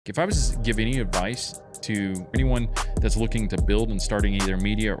If I was to give any advice to anyone that's looking to build and starting either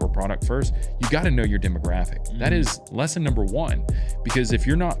media or product first, you got to know your demographic. That is lesson number one, because if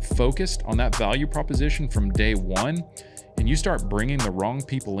you're not focused on that value proposition from day one, and you start bringing the wrong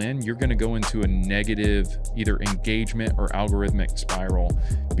people in, you're going to go into a negative either engagement or algorithmic spiral.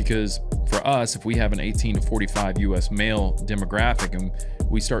 Because for us, if we have an 18 to 45 US male demographic and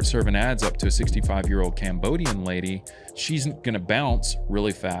we start serving ads up to a 65-year-old Cambodian lady, she's going to bounce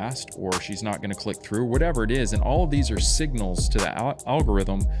really fast, or she's not going to click through, whatever it is. And all of these are signals to the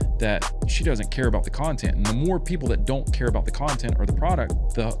algorithm that she doesn't care about the content. And the more people that don't care about the content or the product,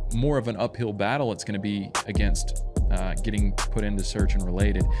 the more of an uphill battle it's going to be against getting put into search and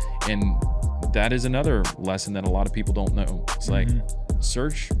related. And that is another lesson that a lot of people don't know. It's like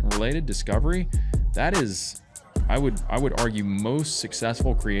search related discovery. That is, I would argue, most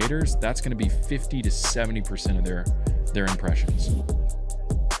successful creators, that's going to be 50 to 70% of their impressions.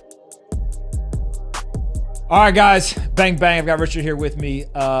 All right, guys, bang, bang. I've got Richard here with me.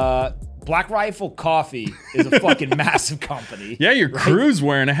 Black Rifle Coffee is a fucking massive company. Yeah, your crew's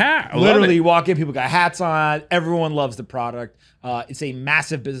wearing a hat. Literally, you walk in, people got hats on. Everyone loves the product. It's a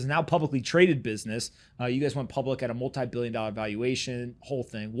massive business, now publicly traded business. You guys went public at a multi-billion-dollar valuation, whole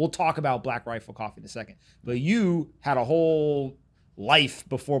thing. We'll talk about Black Rifle Coffee in a second. But you had a whole life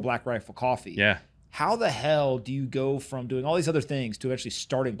before Black Rifle Coffee. Yeah. How the hell do you go from doing all these other things to actually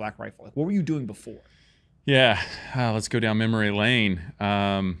starting Black Rifle? Like, what were you doing before? Yeah, let's go down memory lane.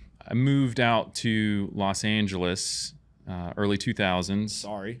 I moved out to Los Angeles, early 2000s.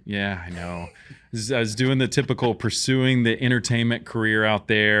 Sorry. Yeah, I know. I was doing the typical pursuing the entertainment career out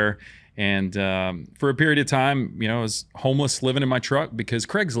there. And for a period of time, you know, I was homeless, living in my truck because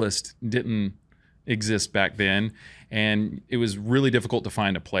Craigslist didn't exist back then. And it was really difficult to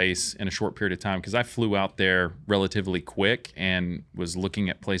find a place in a short period of time because I flew out there relatively quick and was looking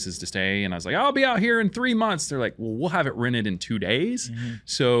at places to stay. And I was like, I'll be out here in 3 months. They're like, well, we'll have it rented in 2 days.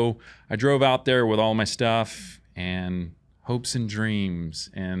 So I drove out there with all my stuff and hopes and dreams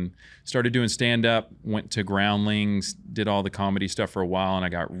and started doing stand-up, went to Groundlings, did all the comedy stuff for a while. And I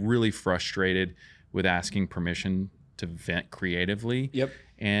got really frustrated with asking permission to vent creatively. Yep.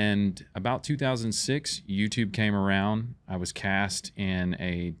 And about 2006, YouTube came around. I was cast in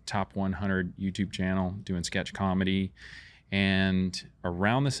a top 100 YouTube channel doing sketch comedy. And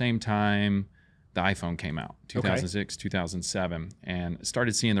around the same time, the iPhone came out, 2006, 2007, and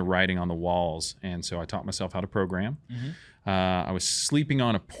started seeing the writing on the walls. And so I taught myself how to program. I was sleeping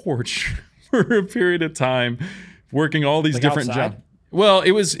on a porch for a period of time, working all these different jobs. Well,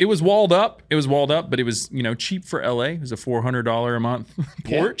 it was walled up. It was walled up, but it was, you know, cheap for LA. It was a $400 a month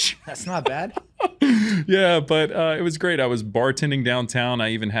porch. Yeah, that's not bad. Yeah, but it was great. I was bartending downtown. I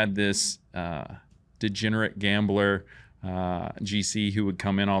even had this degenerate gambler GC who would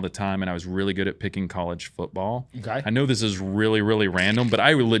come in all the time, and I was really good at picking college football. Okay. I know this is really, really random, but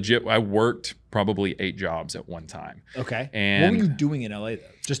I worked probably 8 jobs at one time. Okay. And what were you doing in LA though?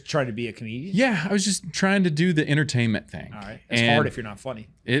 Just trying to be a comedian? Yeah, I was just trying to do the entertainment thing. All right. It's hard if you're not funny.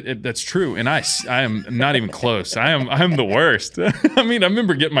 That's true, and I am not even close. I'm the worst. I mean, I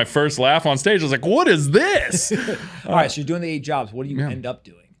remember getting my first laugh on stage. I was like, "What is this?" All right, so you're doing the 8 jobs. What do you end up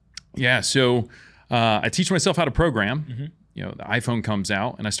doing? Yeah, so I teach myself how to program. You know, the iPhone comes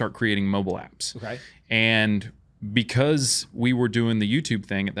out, and I start creating mobile apps. Okay. And because we were doing the YouTube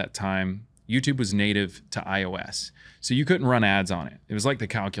thing at that time, YouTube was native to iOS. So you couldn't run ads on it. It was like the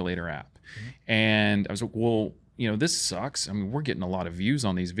calculator app. And I was like, well, you know, this sucks. I mean, we're getting a lot of views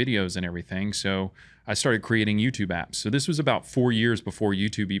on these videos and everything. So I started creating YouTube apps. So this was about 4 years before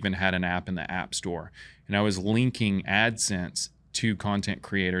YouTube even had an app in the App Store. And I was linking AdSense to content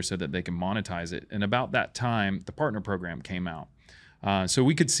creators so that they can monetize it. And about that time, the partner program came out. So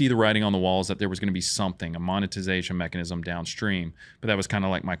we could see the writing on the walls that there was going to be something, a monetization mechanism downstream. But that was kind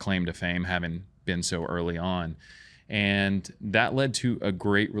of like my claim to fame, having been so early on. And that led to a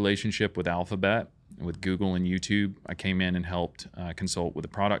great relationship with Alphabet, with Google and YouTube. I came in and helped consult with the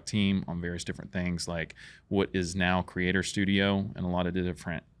product team on various different things, like what is now Creator Studio and a lot of the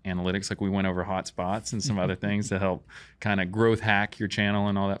different analytics. Like we went over hotspots and some other things to help kind of growth hack your channel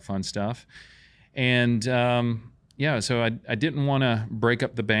and all that fun stuff. And yeah, so I didn't want to break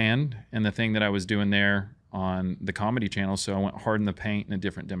up the band and the thing that I was doing there on the comedy channel, so I went hard in the paint in a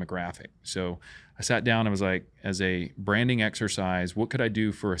different demographic. So I sat down and was like, as a branding exercise, what could I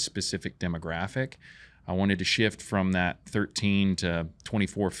do for a specific demographic? I wanted to shift from that 13 to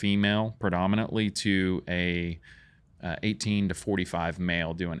 24 female predominantly to a 18 to 45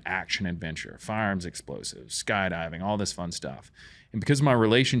 male doing action adventure, firearms, explosives, skydiving, all this fun stuff. And because of my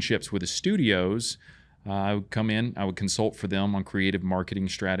relationships with the studios, I would come in, I would consult for them on creative marketing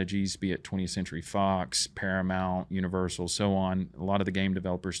strategies, be it 20th Century Fox, Paramount, Universal, so on. A lot of the game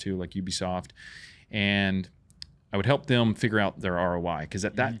developers too, like Ubisoft. And I would help them figure out their ROI. Because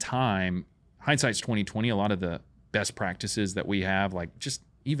at that time, hindsight's 2020, a lot of the best practices that we have, like just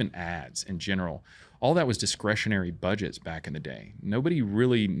even ads in general, all that was discretionary budgets back in the day. Nobody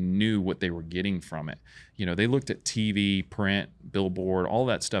really knew what they were getting from it. You know, they looked at TV, print, billboard, all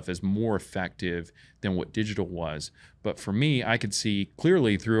that stuff as more effective than what digital was. But for me, I could see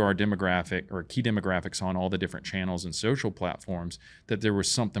clearly through our demographic or key demographics on all the different channels and social platforms that there was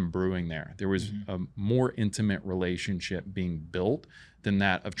something brewing there. There was a more intimate relationship being built than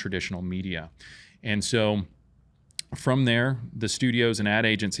that of traditional media. And so from there, the studios and ad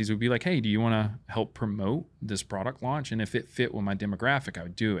agencies would be like, hey, do you want to help promote this product launch? And if it fit with my demographic, I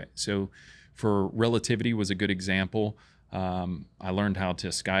would do it. So for Relativity was a good example. I learned how to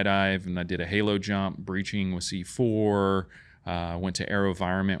skydive, and I did a halo jump, breaching with C4, went to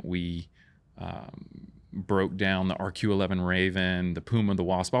AeroVironment. We broke down the RQ-11 Raven, the Puma, the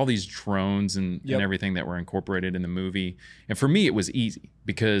Wasp, all these drones and everything that were incorporated in the movie. And for me, it was easy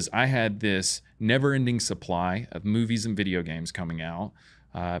because I had this never-ending supply of movies and video games coming out,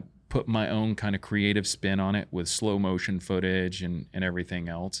 put my own kind of creative spin on it with slow motion footage and everything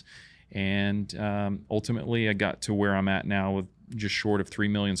else. And ultimately, I got to where I'm at now with just short of 3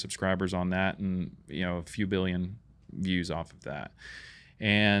 million subscribers on that and, you know, a few billion views off of that.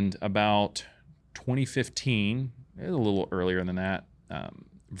 And about 2015, a little earlier than that,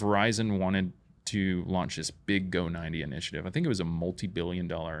 Verizon wanted to launch this big Go 90 initiative. I think it was a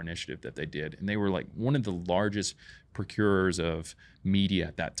multi-billion-dollar initiative that they did, and they were like one of the largest procurers of media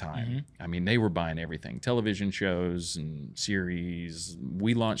at that time. I mean, they were buying everything, television shows and series.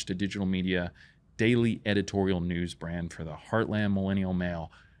 We launched a digital media daily editorial news brand for the Heartland Millennial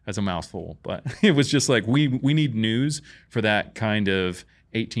Mail. That's a mouthful, but it was just like, we need news for that kind of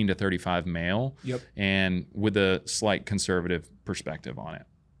 18 to 35 male, and with a slight conservative perspective on it.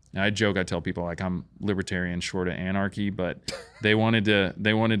 And I joke, I tell people like I'm libertarian short of anarchy, but they wanted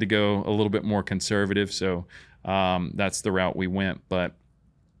to go a little bit more conservative, so that's the route we went. But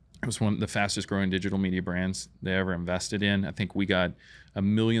it was one of the fastest growing digital media brands they ever invested in. I think we got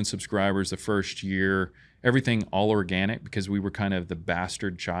 1 million subscribers the first year. Everything all organic because we were kind of the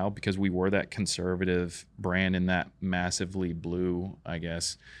bastard child because we were that conservative brand in that massively blue, I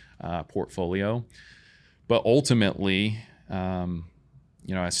guess, portfolio. But ultimately,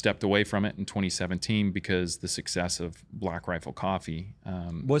 you know, I stepped away from it in 2017 because the success of Black Rifle Coffee.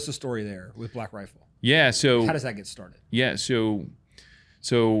 What's the story there with Black Rifle? Yeah, so how does that get started? Yeah, so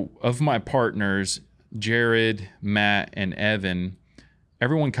of my partners, Jared, Matt, and Evan,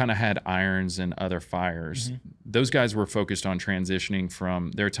 everyone kind of had irons and other fires. Those guys were focused on transitioning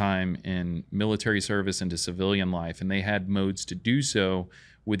from their time in military service into civilian life, and they had modes to do so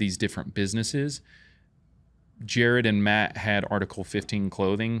with these different businesses. Jared and Matt had Article 15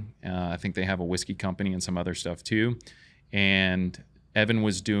 clothing. I think they have a whiskey company and some other stuff too. And Evan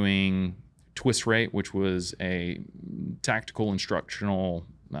was doing Twist Rate, which was a tactical instructional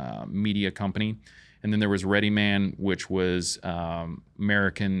media company. And then there was Ready Man, which was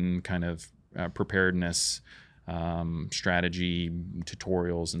American kind of preparedness, strategy,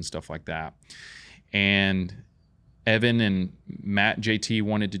 tutorials, and stuff like that. And Evan and Matt JT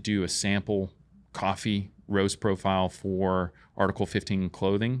wanted to do a sample coffee roast profile for Article 15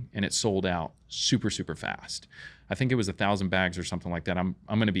 clothing, and it sold out super, super fast. I think it was 1,000 bags or something like that. I'm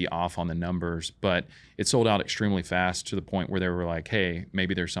going to be off on the numbers, but it sold out extremely fast to the point where they were like, hey,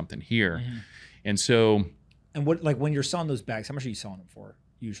 maybe there's something here. And so, and what, like when you're selling those bags, how much are you selling them for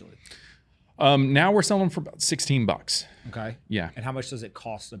usually? Now we're selling them for about $16. Okay. Yeah. And how much does it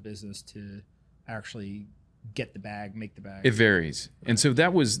cost a business to actually get the bag, make the bag? It varies. And so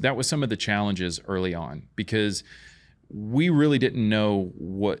that was some of the challenges early on because we really didn't know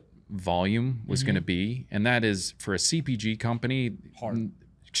what volume was going to be. And that is for a CPG company,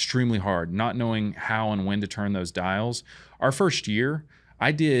 extremely hard, not knowing how and when to turn those dials. Our first year,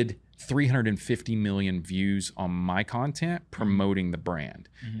 I did 350 million views on my content promoting the brand.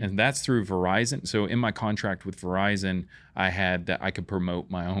 And that's through Verizon. So in my contract with Verizon, I had that I could promote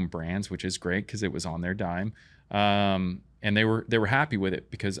my own brands, which is great because it was on their dime. And they were happy with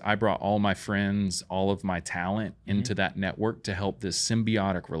it because I brought all my friends, all of my talent into that network to help this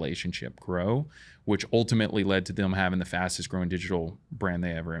symbiotic relationship grow, which ultimately led to them having the fastest growing digital brand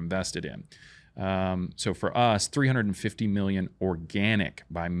they ever invested in. So for us, 350 million organic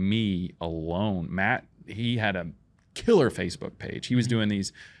by me alone. Matt, he had a killer Facebook page. He was doing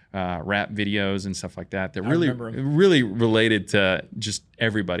these rap videos and stuff like that. That I really, remember 'em. really related to just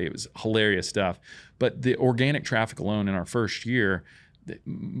everybody. It was hilarious stuff. But the organic traffic alone in our first year,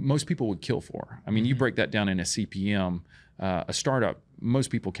 most people would kill for. I mean, you break that down in a CPM, a startup, most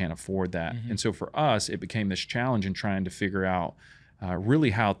people can't afford that. And so for us, it became this challenge in trying to figure out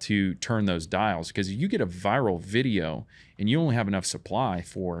really how to turn those dials. Because you get a viral video and you only have enough supply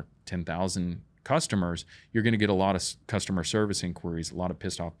for 10,000 customers, you're going to get a lot of customer service inquiries, a lot of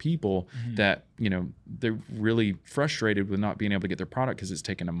pissed off people that, you know, they're really frustrated with not being able to get their product because it's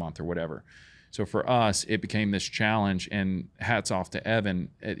taken a month or whatever. So for us, it became this challenge, and hats off to Evan.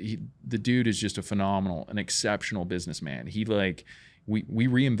 The dude is just a phenomenal, an exceptional businessman. We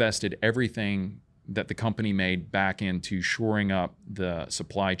reinvested everything that the company made back into shoring up the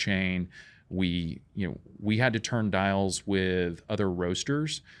supply chain. We had to turn dials with other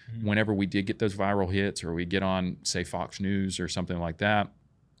roasters whenever we did get those viral hits, or we get on, say, Fox News or something like that.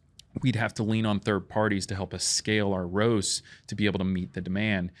 We'd have to lean on third parties to help us scale our roasts to be able to meet the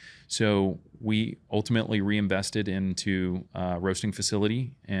demand. So we ultimately reinvested into a roasting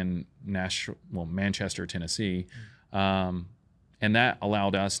facility in Manchester, Tennessee. And that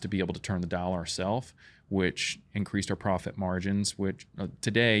allowed us to be able to turn the dial ourselves, which increased our profit margins, which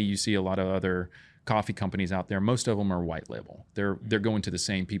today you see a lot of other coffee companies out there. Most of them are white label. They're going to the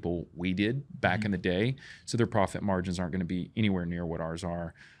same people we did back in the day. So their profit margins aren't going to be anywhere near what ours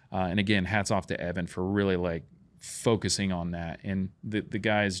are. And again, hats off to Evan for really focusing on that. And the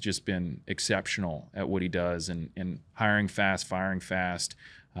guy's just been exceptional at what he does, and hiring fast, firing fast,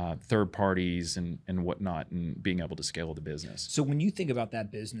 third parties and whatnot, and being able to scale the business. So when you think about that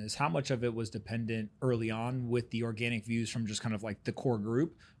business, how much of it was dependent early on with the organic views from just kind of like the core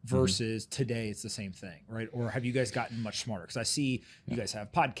group versus today it's the same thing, right? Or have you guys gotten much smarter? Because I see you guys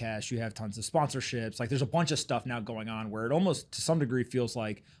have podcasts, you have tons of sponsorships. Like there's a bunch of stuff now going on where it almost to some degree feels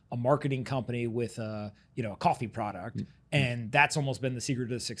like a marketing company with a coffee product. And that's almost been the secret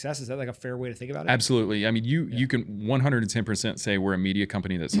to the success. Is that like a fair way to think about it? Absolutely. I mean, you can 110% say we're a media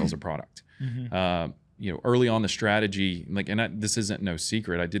company that sells a product. Early on the strategy, this isn't no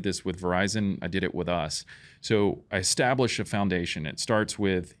secret. I did this with Verizon. I did it with us. So I established a foundation. It starts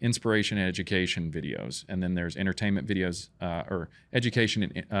with inspiration and education videos, and then there's entertainment videos, or education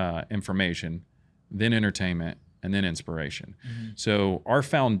and information, then entertainment, and then inspiration. So our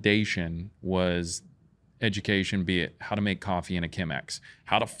foundation was education, be it how to make coffee in a Chemex,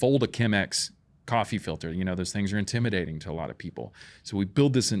 how to fold a Chemex coffee filter. Those things are intimidating to a lot of people. So we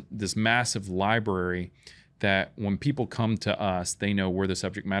build this massive library that when people come to us, they know we're the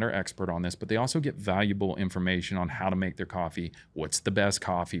subject matter expert on this, but they also get valuable information on how to make their coffee, what's the best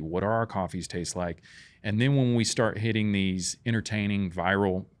coffee, what are our coffees taste like. And then when we start hitting these entertaining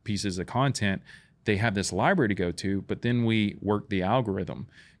viral pieces of content, they have this library to go to, but then we work the algorithm,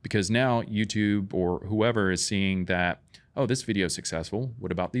 because now YouTube or whoever is seeing that, oh, this video is successful.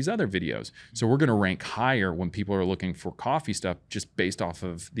 What about these other videos? So we're going to rank higher when people are looking for coffee stuff, just based off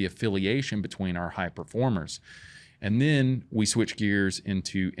of the affiliation between our high performers. And then we switch gears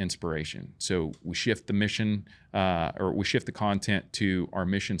into inspiration. So we shift the mission, or we shift the content to our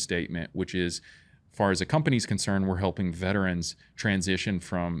mission statement, which is, as far as a company's concerned, we're helping veterans transition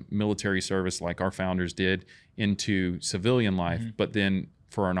from military service, like our founders did, into civilian life. But then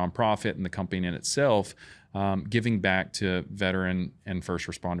for our nonprofit and the company in itself, giving back to veteran and first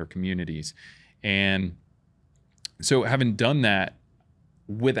responder communities. And so having done that,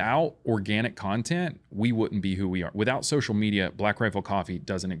 without organic content, we wouldn't be who we are. Without social media, Black Rifle Coffee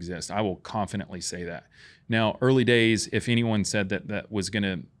doesn't exist. I will confidently say that. Now, early days, if anyone said that that was going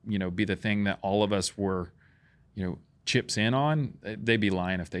to, be the thing that all of us were, chips in on, they'd be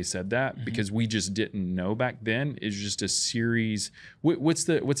lying if they said that, because we just didn't know back then. It's just a series. What's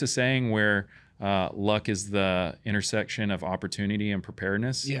the saying where luck is the intersection of opportunity and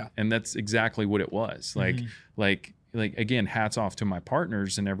preparedness? Yeah. And that's exactly what it was. Like again, hats off to my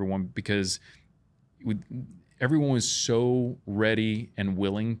partners and everyone, because everyone was so ready and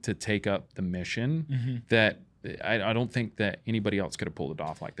willing to take up the mission that I don't think that anybody else could have pulled it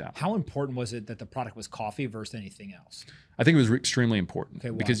off like that. How important was it that the product was coffee versus anything else? I think it was extremely important. Okay,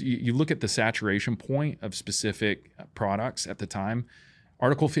 why? Because you look at the saturation point of specific products at the time.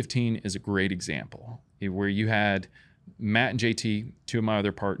 Article 15 is a great example, where you had Matt and JT, two of my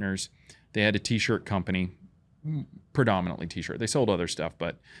other partners. They had a t-shirt company, predominantly t-shirt. They sold other stuff,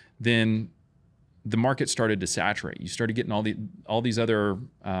 but then the market started to saturate. You started getting all these other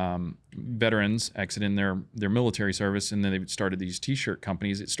veterans exiting their military service, and then they started these T-shirt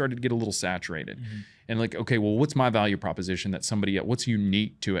companies. It started to get a little saturated, and like, okay, well, what's my value proposition that somebody, what's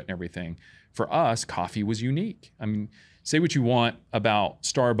unique to it and everything? For us, coffee was unique. I mean, say what you want about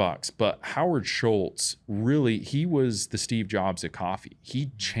Starbucks, but Howard Schultz, really, he was the Steve Jobs of coffee.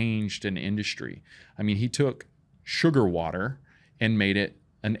 He changed an industry. I mean, he took sugar water and made it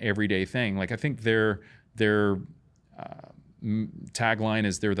an everyday thing. Like, I think their tagline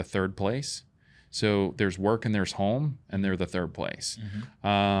is they're the third place. So there's work and there's home, and they're the third place.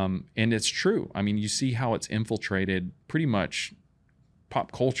 And it's true. I mean, you see how it's infiltrated pretty much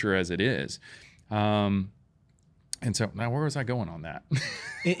pop culture as it is. And so now, where was I going on that?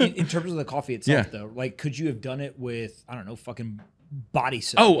 in terms of the coffee itself, though, like, could you have done it with, I don't know, fucking body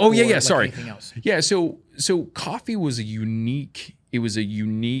soap? Yeah. Like Sorry. anything else? Yeah. So coffee was a unique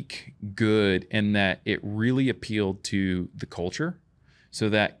good in that it really appealed to the culture. So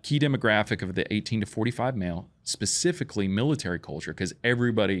that key demographic of the 18 to 45 male, specifically military culture, because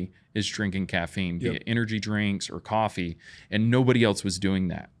everybody is drinking caffeine, be it energy drinks or coffee, and nobody else was doing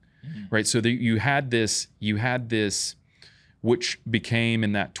that. Right. So you had this, which became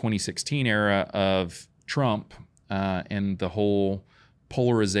in that 2016 era of Trump and the whole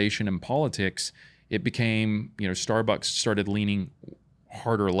polarization in politics, it became, Starbucks started leaning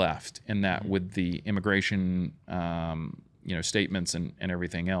harder left in that with the immigration, statements and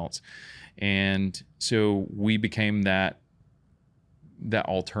everything else. And so we became that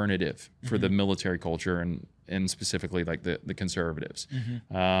alternative for the military culture and specifically like the conservatives.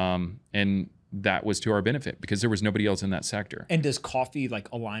 And that was to our benefit because there was nobody else in that sector. And does coffee like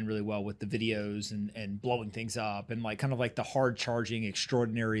align really well with the videos and blowing things up and like kind of like the hard charging,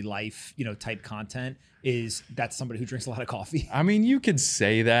 extraordinary life, type content? That's somebody who drinks a lot of coffee? I mean, you could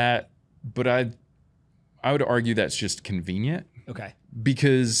say that, but I would argue that's just convenient. Okay.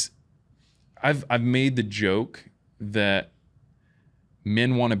 Because I've made the joke that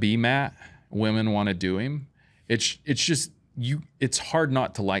men want to be Matt, women want to do him. It's just it's hard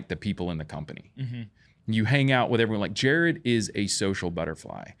not to like the people in the company. You hang out with everyone. Like, Jared is a social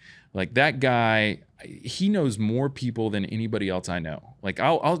butterfly. Like, that guy, he knows more people than anybody else I know. Like,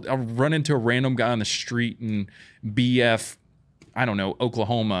 I'll run into a random guy on the street in BF, I don't know,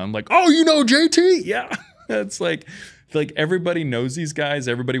 Oklahoma. I'm like, oh, JT? Yeah. It's like everybody knows these guys.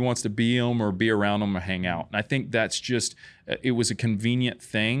 Everybody wants to be them or be around them or hang out. And I think that's just, it was a convenient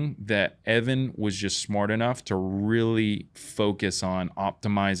thing that Evan was just smart enough to really focus on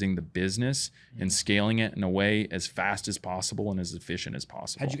optimizing the business and scaling it in a way as fast as possible and as efficient as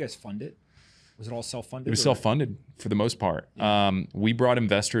possible. How'd you guys fund it? Was it all self-funded? It was self-funded for the most part. Yeah. We brought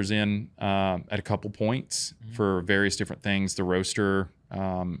investors in at a couple points for various different things, the roaster,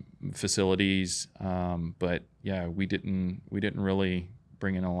 facilities, but yeah, we didn't really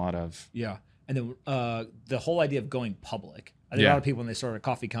bring in a lot of. Yeah. And then the whole idea of going public. I think a lot of people, when they start a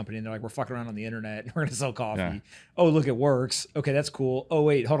coffee company and they're like, we're fucking around on the internet and we're going to sell coffee. Yeah. Oh, look, it works. Okay, that's cool. Oh,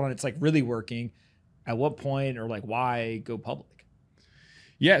 wait, hold on. It's like really working. At what point or like why go public?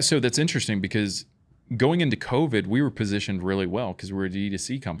 Yeah, so that's interesting because going into COVID, we were positioned really well because we're a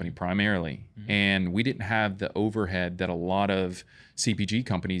D2C company primarily. And we didn't have the overhead that a lot of CPG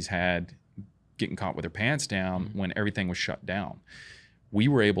companies had getting caught with their pants down when everything was shut down. We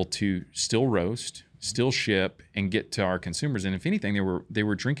were able to still roast, still ship, and get to our consumers. And if anything, they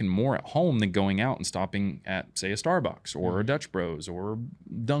were drinking more at home than going out and stopping at, say, a Starbucks or a Dutch Bros or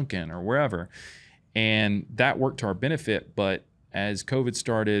Dunkin' or wherever. And that worked to our benefit. But as COVID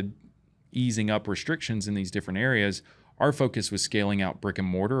started easing up restrictions in these different areas, our focus was scaling out brick and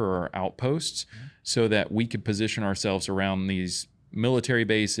mortar or outposts so that we could position ourselves around these military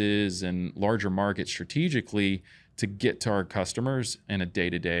bases and larger markets strategically to get to our customers in a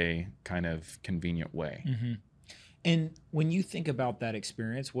day-to-day kind of convenient way. And when you think about that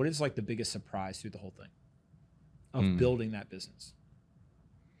experience, what is like the biggest surprise through the whole thing of building that business?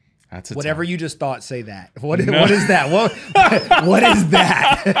 That's whatever you just thought, say that. What is that? What is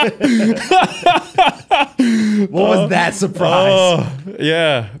that? What was that surprise? Oh,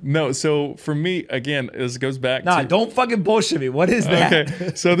 yeah. No, so for me, again, this goes back to... don't fucking bullshit me. What is that?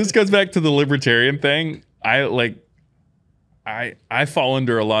 Okay, so this goes back to the libertarian thing. I fall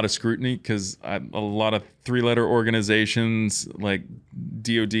under a lot of scrutiny because a lot of three-letter organizations like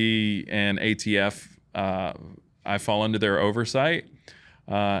DOD and ATF, I fall under their oversight.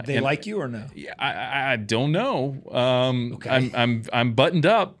 They like you or no? I don't know. Okay. I'm buttoned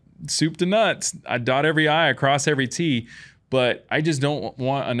up, soup to nuts. I dot every I, I cross every T. But I just don't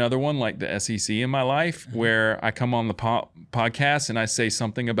want another one like the SEC in my life where I come on the podcast and I say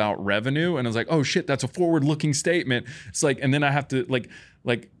something about revenue and I was like, oh shit, that's a forward-looking statement. It's like, and then I have to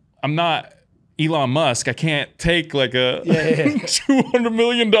like I'm not Elon Musk. I can't take like a $200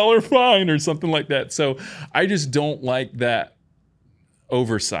 million fine or something like that. So I just don't like that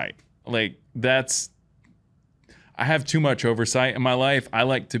oversight. Like I have too much oversight in my life. I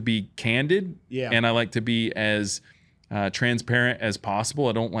like to be candid and I like to be as transparent as possible.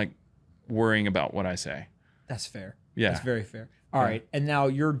 I don't like worrying about what I say. That's fair. Yeah. That's very fair. All right. And now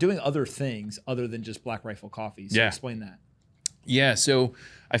you're doing other things other than just Black Rifle Coffee. So explain that. Yeah. So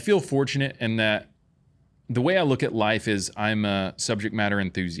I feel fortunate in that the way I look at life is I'm a subject matter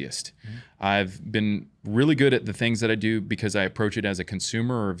enthusiast. I've been really good at the things that I do because I approach it as a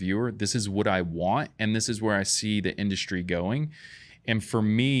consumer or a viewer. This is what I want, and this is where I see the industry going. And for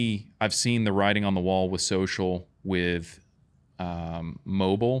me, I've seen the writing on the wall with social, with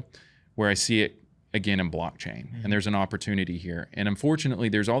mobile, where I see it again in blockchain. And there's an opportunity here. And unfortunately,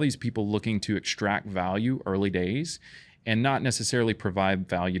 there's all these people looking to extract value early days and not necessarily provide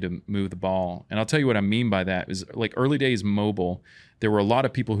value to move the ball. And I'll tell you what I mean by that is like early days mobile, there were a lot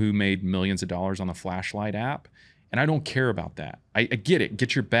of people who made millions of dollars on the flashlight app. And I don't care about that. I get it.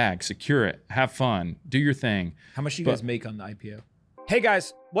 Get your bag, secure it, have fun, do your thing. How much do you guys make on the IPO? Hey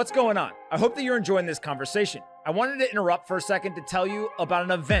guys, what's going on? I hope that you're enjoying this conversation. I wanted to interrupt for a second to tell you about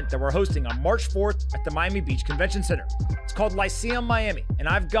an event that we're hosting on March 4th at the Miami Beach Convention Center. It's called LYCEUM Miami, and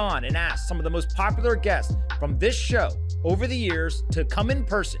I've gone and asked some of the most popular guests from this show over the years to come in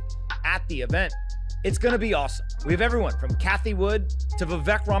person at the event. It's gonna be awesome. We have everyone from Cathie Wood to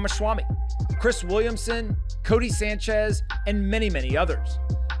Vivek Ramaswamy, Chris Williamson, Codie Sanchez, and many, many others.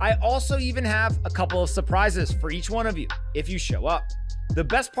 I also even have a couple of surprises for each one of you if you show up. The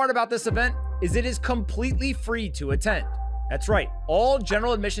best part about this event is it is completely free to attend. That's right, all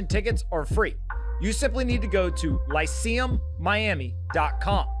general admission tickets are free. You simply need to go to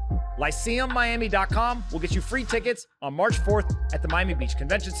LYCEUMmiami.com. LYCEUMmiami.com will get you free tickets on March 4th at the Miami Beach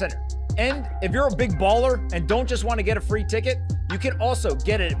Convention Center. And if you're a big baller and don't just want to get a free ticket, you can also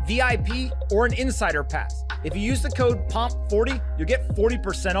get a VIP or an insider pass. If you use the code POMP40, you'll get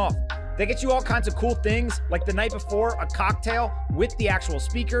 40% off. They get you all kinds of cool things like the night before, a cocktail with the actual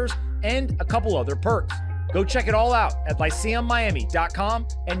speakers, and a couple other perks. Go check it all out at LYCEUMmiami.com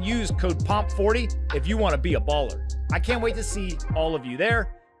and use code POMP40 if you want to be a baller. I can't wait to see all of you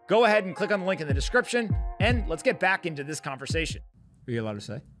there. Go ahead and click on the link in the description, and let's get back into this conversation. Are you allowed to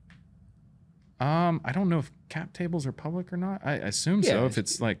say? I don't know if cap tables are public or not. I assume so. If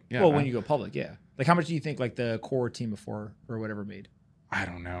it's like, well, when you go public, like how much do you think like the core team before or whatever made? I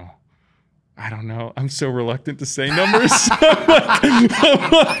don't know. I'm so reluctant to say numbers.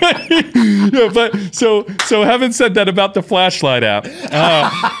 But so having said that about the flashlight app,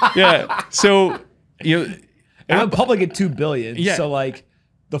 so you know, it went public at $2 billion. So like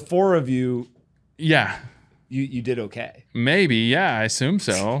the four of you, you did okay. Maybe, I assume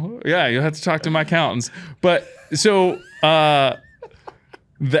so. You'll have to talk to my accountants. But so the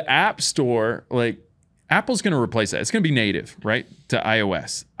App Store, like Apple's going to replace that. It's going to be native, right, to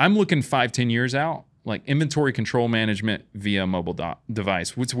iOS. I'm looking 5-10 years out, like inventory control management via mobile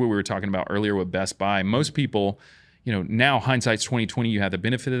device, which is what we were talking about earlier with Best Buy. Most people, now hindsight's 2020. You have the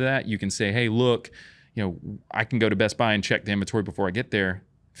benefit of that. You can say, hey, look, I can go to Best Buy and check the inventory before I get there.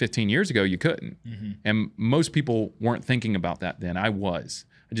 15 years ago, you couldn't. And most people weren't thinking about that then. I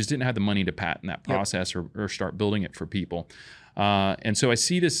just didn't have the money to patent that process or start building it for people. And so I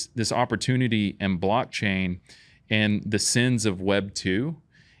see this opportunity in blockchain and the sins of Web 2.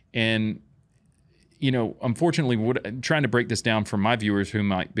 And, unfortunately, trying to break this down for my viewers who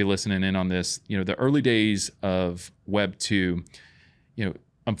might be listening in on this, the early days of Web 2,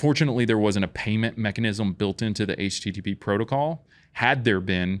 unfortunately, there wasn't a payment mechanism built into the HTTP protocol. Had there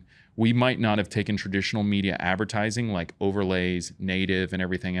been, we might not have taken traditional media advertising like overlays, native, and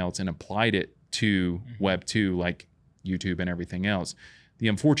everything else and applied it to Web 2 like YouTube and everything else. The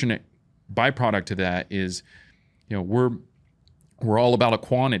unfortunate byproduct to that is, we're all about a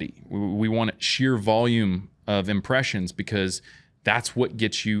quantity. We want sheer volume of impressions because that's what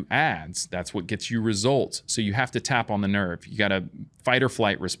gets you ads. That's what gets you results. So you have to tap on the nerve. You got a fight or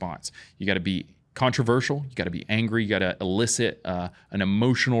flight response. You got to be controversial. You got to be angry. You got to elicit an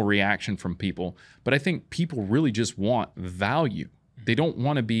emotional reaction from people. But I think people really just want value. They don't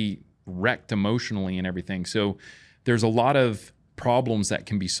want to be wrecked emotionally and everything. So there's a lot of problems that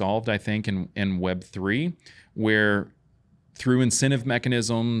can be solved, I think, in Web3, where through incentive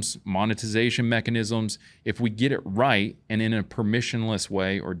mechanisms, monetization mechanisms, if we get it right and in a permissionless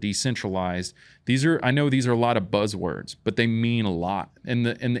way or decentralized, I know these are a lot of buzzwords, but they mean a lot. And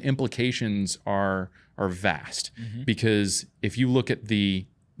the implications are vast. Because if you look at the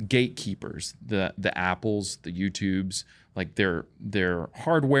gatekeepers, the Apples, the YouTubes, like their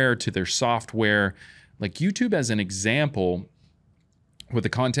hardware to their software, like YouTube as an example, with the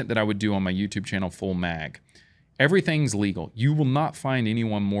content that I would do on my YouTube channel, Full Mag, everything's legal. You will not find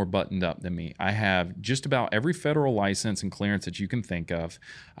anyone more buttoned up than me. I have just about every federal license and clearance that you can think of.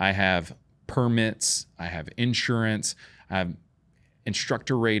 I have permits, I have insurance, I have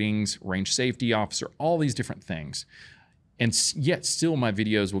instructor ratings, range safety officer, all these different things. And yet still my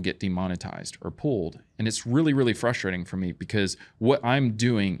videos will get demonetized or pulled. And it's really, really frustrating for me because what I'm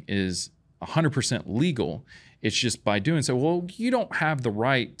doing is 100% legal. It's just by doing so, well, you don't have the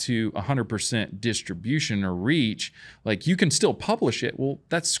right to 100% distribution or reach. Like, you can still publish it. Well,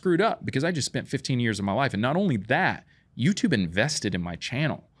 that's screwed up because I just spent 15 years of my life. And not only that, YouTube invested in my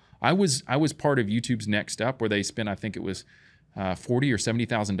channel. I was part of YouTube's Next Up, where they spent, I think it was $40,000 or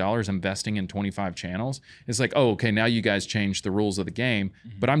 $70,000 investing in 25 channels. It's like, oh, okay, now you guys changed the rules of the game,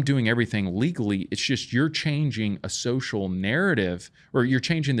 but I'm doing everything legally. It's just you're changing a social narrative, or you're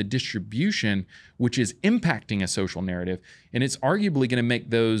changing the distribution, which is impacting a social narrative. And it's arguably going to make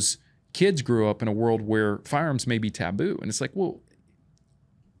those kids grow up in a world where firearms may be taboo. And it's like, well,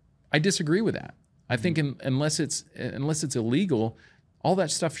 I disagree with that. I think unless it's illegal, all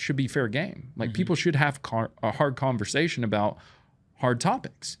that stuff should be fair game. Like, people should have a hard conversation about hard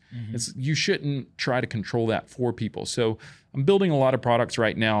topics. You shouldn't try to control that for people. So I'm building a lot of products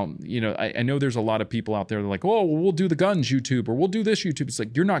right now. You know, I know there's a lot of people out there that are like, oh, well, we'll do the guns YouTube, or we'll do this YouTube. It's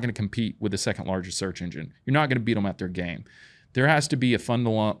like, you're not going to compete with the second largest search engine. You're not going to beat them at their game. There has to be a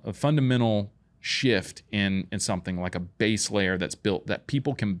fundamental shift in something like a base layer that's built that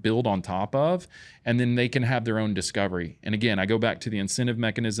people can build on top of, and then they can have their own discovery. And again, I go back to the incentive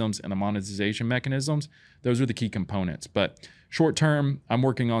mechanisms and the monetization mechanisms. Those are the key components. But short term, I'm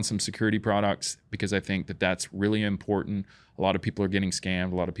working on some security products because I think that that's really important. A lot of people are getting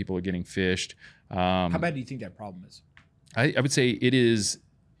scammed. A lot of people are getting phished. How bad do you think that problem is? I would say it is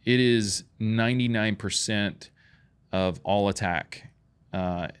 99% of all attack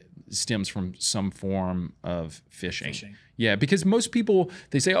stems from some form of phishing. Yeah, because most people,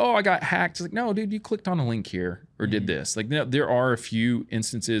 they say, oh, I got hacked. It's like, no, dude, you clicked on a link here or did this. Like, there are a few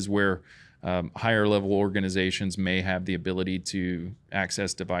instances where higher level organizations may have the ability to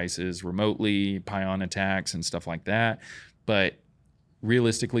access devices remotely, pion attacks and stuff like that. But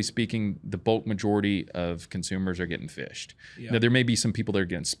realistically speaking, the bulk majority of consumers are getting phished. Now, there may be some people that are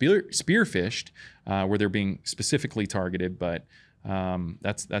getting spear phished, where they're being specifically targeted, but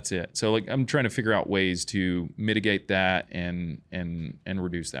that's it. So, like, I'm trying to figure out ways to mitigate that and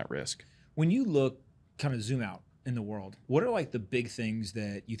reduce that risk. When you look, kind of zoom out in the world, what are like the big things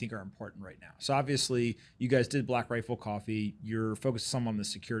that you think are important right now? So obviously you guys did Black Rifle Coffee. You're focused some on the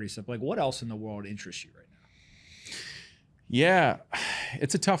security stuff. Like, what else in the world interests you right now? Yeah,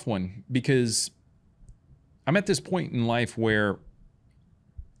 it's a tough one because I'm at this point in life where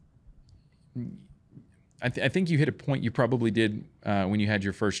I think you hit a point you probably did when you had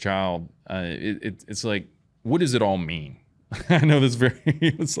your first child. It's like, what does it all mean? I know this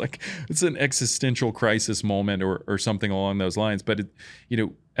it's like, it's an existential crisis moment or something along those lines. But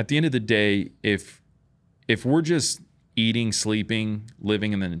at the end of the day, if we're just eating, sleeping,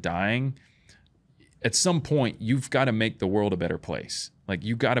 living, and then dying, at some point you've got to make the world a better place. Like,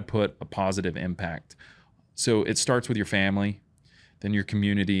 you got to put a positive impact. So it starts with your family, then your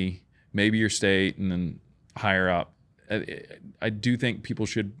community, maybe your state, and then higher up. I do think people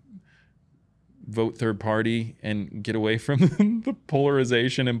should vote third party and get away from the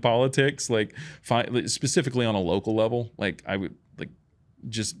polarization in politics, like specifically on a local level. Like, I would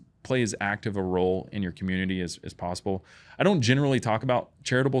just play as active a role in your community as possible. I don't generally talk about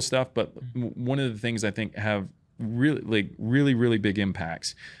charitable stuff, but one of the things I think have really big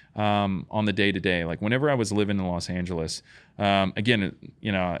impacts on the day-to-day. Like, whenever I was living in Los Angeles, again,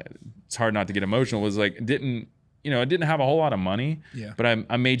 it's hard not to get emotional. It was like, I didn't have a whole lot of money, but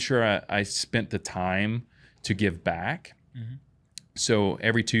I made sure I spent the time to give back. So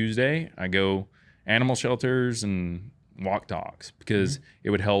every Tuesday I go animal shelters and walk dogs because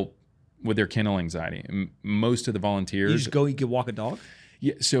it would help with their kennel anxiety. And most of the volunteers, you just go, you can walk a dog.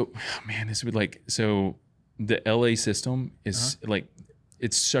 Yeah. So, man, this would so the LA system is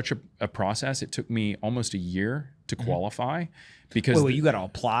it's such a process. It took me almost a year to qualify because wait, you got to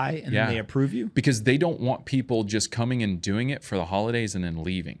apply and then they approve you? Because they don't want people just coming and doing it for the holidays and then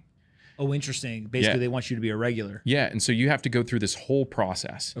leaving. Oh, interesting. Basically, they want you to be a regular. Yeah, and so you have to go through this whole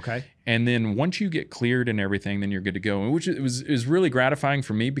process. Okay. And then once you get cleared and everything, then you're good to go. And which is really gratifying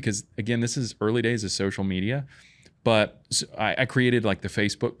for me because, again, this is early days of social media. But I created like the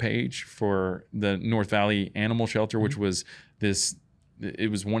Facebook page for the North Valley Animal Shelter, which was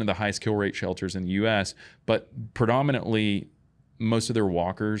it was one of the highest kill rate shelters in the U.S., but predominantly most of their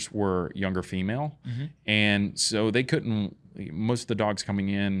walkers were younger female. And so they couldn't, most of the dogs coming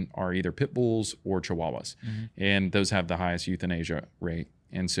in are either pit bulls or chihuahuas. And those have the highest euthanasia rate.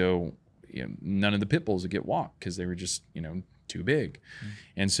 And so none of the pit bulls would get walked because they were just, too big.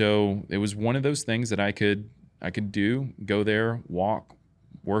 And so it was one of those things that I could do, go there, walk,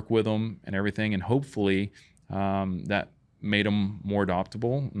 work with them and everything. And hopefully that made them more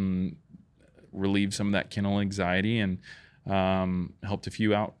adoptable and relieved some of that kennel anxiety and helped a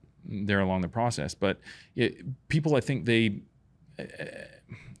few out there along the process. But people, I think they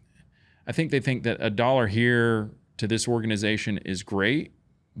think that $1 here to this organization is great,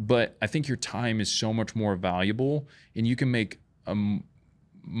 but I think your time is so much more valuable and you can make a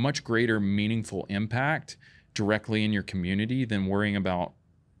much greater meaningful impact directly in your community than worrying about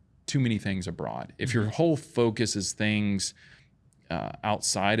too many things abroad. If your whole focus is things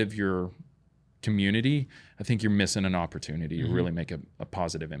outside of your community, I think you're missing an opportunity to really make a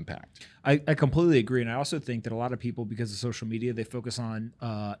positive impact. I completely agree. And I also think that a lot of people, because of social media, they focus on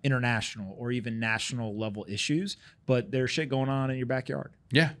international or even national level issues, but there's shit going on in your backyard.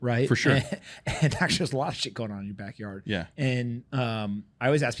 Yeah, right. For sure. And actually there's a lot of shit going on in your backyard. Yeah. And I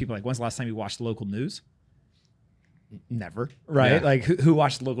always ask people, like, when's the last time you watched the local news? Never. Right. Yeah. Like who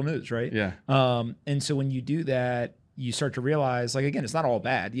watched the local news? Right. Yeah. And so when you do that, you start to realize, like, again, it's not all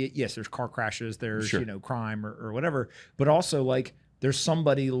bad. Yes, there's car crashes, there's, crime or whatever, but also like there's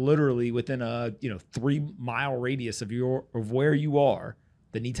somebody literally within a, 3-mile radius of where you are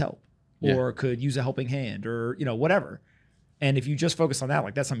that needs help or could use a helping hand or, whatever. And if you just focus on that,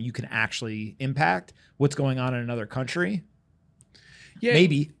 like that's something you can actually impact. What's going on in another country? Yeah.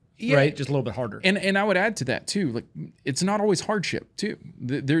 Maybe. Yeah. Right, just a little bit harder. And I would add to that too, like it's not always hardship too.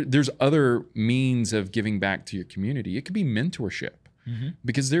 There's other means of giving back to your community. It could be mentorship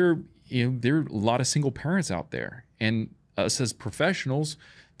because there are a lot of single parents out there, and us as professionals,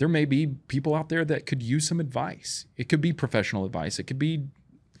 there may be people out there that could use some advice. It could be professional advice. It could be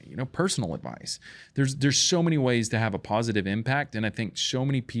personal advice. There's so many ways to have a positive impact, and I think so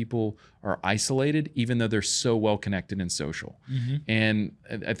many people are isolated even though they're so well connected and social. And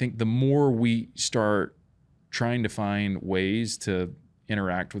I think the more we start trying to find ways to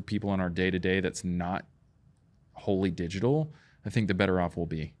interact with people in our day-to-day that's not wholly digital, I think the better off we'll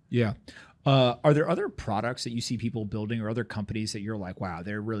be. Yeah. Are there other products that you see people building or other companies that you're like, wow,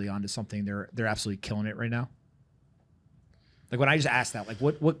 they're really onto something, they're absolutely killing it right now? Like when I just asked that, like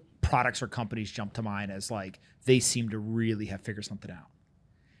what products or companies jump to mind as like they seem to really have figured something out?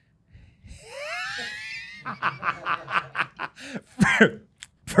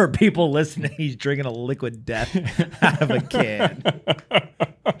 for people listening, he's drinking a liquid death out of a can.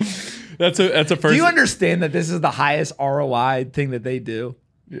 That's a first. Do you understand that this is the highest ROI thing that they do?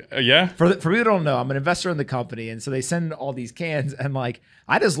 Yeah. For people who don't know, I'm an investor in the company, and so they send all these cans, and like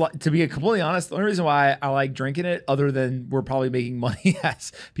I just to be completely honest, the only reason why I like drinking it, other than we're probably making money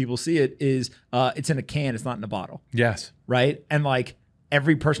as people see it, is it's in a can, it's not in a bottle. Yes. Right. And like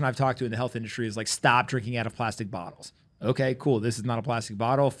every person I've talked to in the health industry is like, stop drinking out of plastic bottles. Okay, cool. This is not a plastic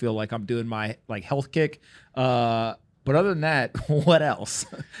bottle. Feel like I'm doing my like health kick. But other than that, what else?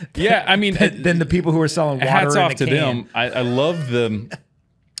 Yeah, I mean, than the people who are selling water. Hats in off a to can. them. I love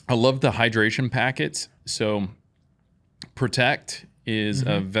the hydration packets. So Protect is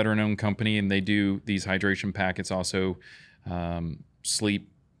a veteran-owned company, and they do these hydration packets. Also,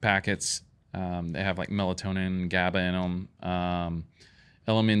 sleep packets. They have like melatonin, GABA in them.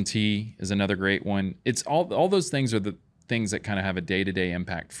 LMNT is another great one. It's all those things are the things that kind of have a day-to-day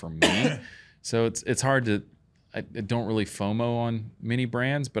impact for me. So it's hard to. I don't really FOMO on many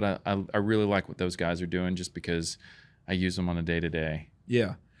brands, but I really like what those guys are doing just because I use them on a day-to-day.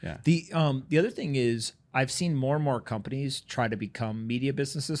 Yeah. Yeah. The other thing is I've seen more and more companies try to become media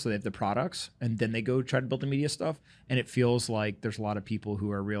businesses. So they have the products and then they go try to build the media stuff. And it feels like there's a lot of people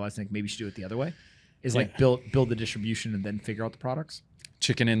who are realizing like maybe you should do it the other way. Is like build the distribution and then figure out the products.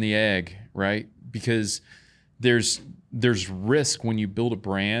 Chicken and the egg, right? Because there's risk when you build a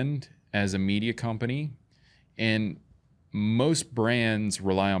brand as a media company, and most brands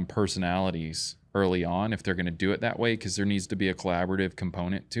rely on personalities early on if they're going to do it that way, because there needs to be a collaborative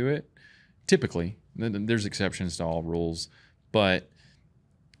component to it. Typically, there's exceptions to all rules, but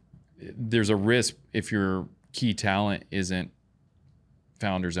there's a risk if your key talent isn't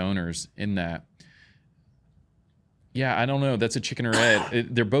founders, owners in that. Yeah, I don't know. That's a chicken or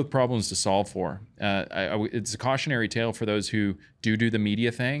egg. They're both problems to solve for. It's a cautionary tale for those who do the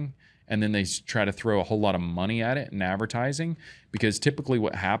media thing, and then they try to throw a whole lot of money at it in advertising, because typically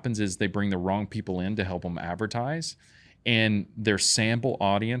what happens is they bring the wrong people in to help them advertise, and their sample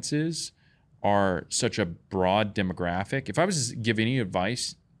audiences are such a broad demographic. If I was to give any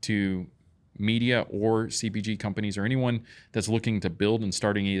advice to media or CPG companies or anyone that's looking to build and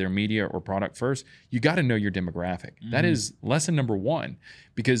starting either media or product first, you got to know your demographic. That is lesson number one,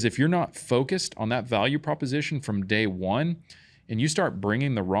 because if you're not focused on that value proposition from day one and you start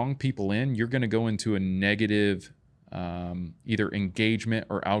bringing the wrong people in, you're going to go into a negative either engagement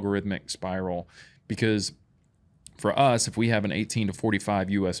or algorithmic spiral. Because for us, if we have an 18 to 45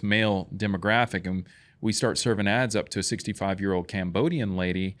 US male demographic and we start serving ads up to a 65-year-old Cambodian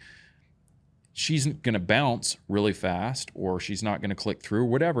lady, she's going to bounce really fast, or she's not going to click through,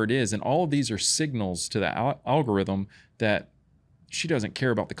 whatever it is. And all of these are signals to the algorithm that she doesn't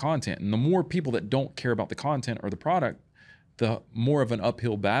care about the content. And the more people that don't care about the content or the product, the more of an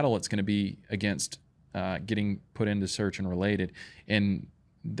uphill battle it's going to be against getting put into search and related. And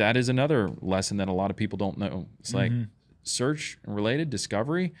that is another lesson that a lot of people don't know. It's like search and related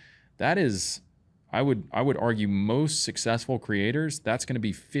discovery. That is, I would argue, most successful creators, that's going to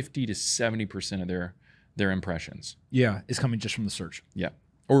be 50 to 70% of their impressions. Yeah, it's coming just from the search. Yeah,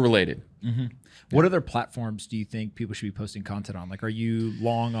 or related. What other platforms do you think people should be posting content on? Like, are you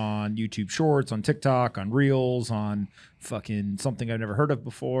long on YouTube Shorts, on TikTok, on Reels, on fucking something I've never heard of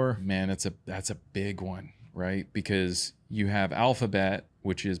before? Man, that's a big one, right? Because you have Alphabet,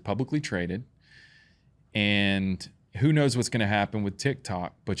 which is publicly traded, and who knows what's going to happen with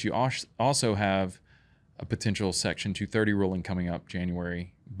TikTok, but you also have a potential Section 230 ruling coming up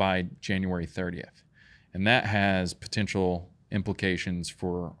by January 30th. And that has potential implications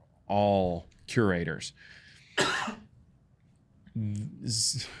for all curators.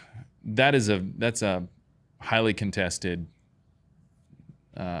 That's a highly contested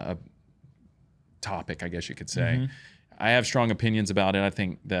topic, I guess you could say. I have strong opinions about it. I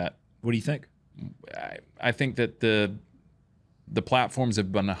think that... What do you think? I think that the platforms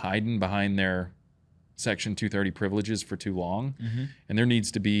have been hiding behind their Section 230 privileges for too long, and there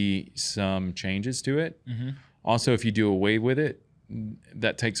needs to be some changes to it. Also, if you do away with it,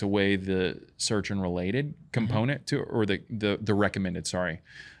 that takes away the search and related component to, or the recommended. Sorry,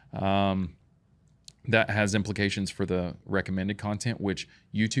 that has implications for the recommended content, which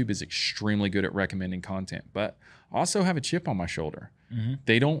YouTube is extremely good at recommending content, but also have a chip on my shoulder.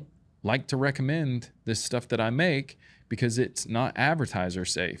 They don't like to recommend this stuff that I make because it's not advertiser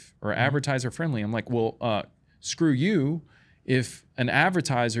safe or advertiser friendly. I'm like, well, screw you. If an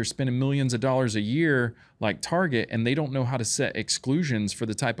advertiser spending millions of dollars a year like Target, and they don't know how to set exclusions for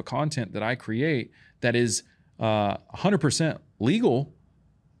the type of content that I create that is 100% legal,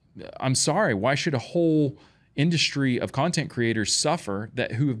 I'm sorry, why should a whole industry of content creators suffer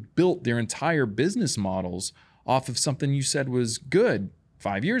who have built their entire business models off of something you said was good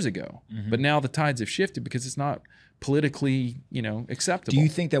 5 years ago? But now the tides have shifted because it's not politically, acceptable. Do you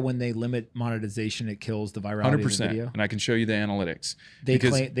think that when they limit monetization, it kills the virality 100%, of the video? and I can show you the analytics. They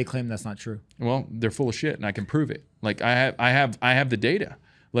claim that's not true. Well, they're full of shit, and I can prove it. Like I have the data.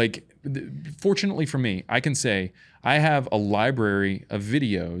 Like, fortunately for me, I can say I have a library of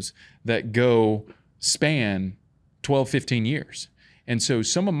videos that span 12, 15 years. And so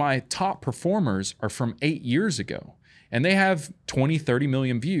some of my top performers are from 8 years ago, and they have 20, 30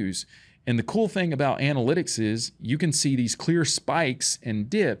 million views. And the cool thing about analytics is you can see these clear spikes and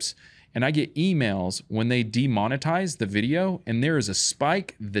dips, and I get emails when they demonetize the video, and there is a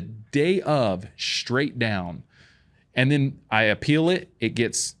spike the day of straight down. And then I appeal it, it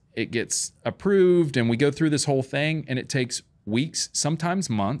gets approved, and we go through this whole thing, and it takes weeks, sometimes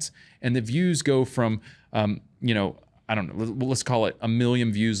months, and the views go from, I don't know, let's call it 1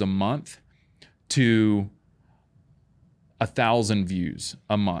 million views a month to 1,000 views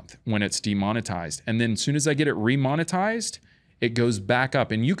a month when it's demonetized. And then as soon as I get it remonetized, it goes back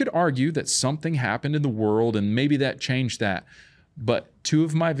up. And you could argue that something happened in the world and maybe that changed that. But 2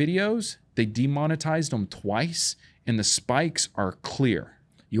 of my videos, they demonetized them twice, and the spikes are clear.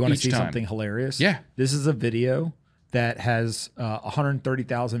 You want to see something hilarious? Yeah. This is a video that has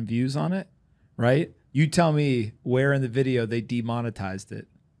 130,000 views on it, right? You tell me where in the video they demonetized it.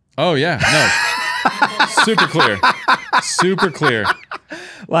 Oh, yeah. No. Super clear. Super clear.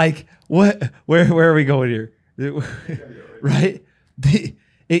 Like, what? Where are we going here? Right?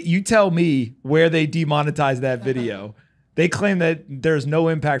 You tell me where they demonetized that video. They claim that there's no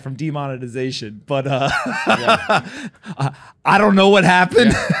impact from demonetization, but I don't know what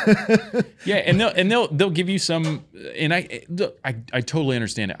happened. Yeah, and they'll give you some, and I totally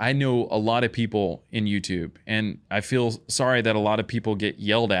understand it. I know a lot of people in YouTube, and I feel sorry that a lot of people get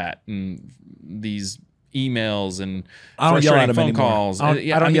yelled at and these emails and frustrating phone calls. I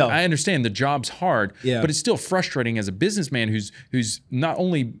don't yell. I understand the job's hard, but it's still frustrating as a businessman who's not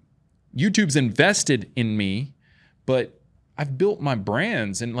only YouTube's invested in me, but I've built my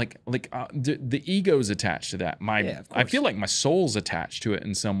brands, and the ego's attached to that. I feel like my soul's attached to it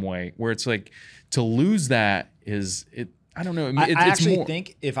in some way, where it's like to lose that is it. I don't know. I actually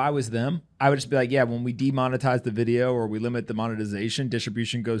think if I was them, I would just be like, yeah, when we demonetize the video or we limit the monetization,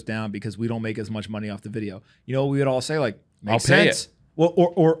 distribution goes down because we don't make as much money off the video. You know, we would all say like, makes sense. Well,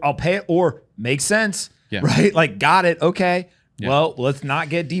 or I'll pay it, or makes sense, right? Like, got it, okay. Yeah. Well, let's not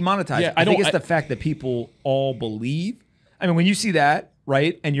get demonetized. Yeah, I think it's the fact that people all believe. I mean, when you see that,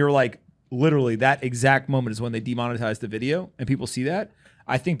 right, and you're like, literally that exact moment is when they demonetize the video, and people see that,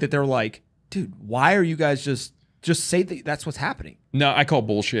 I think that they're like, dude, why are you guys just say that that's what's happening? No, I call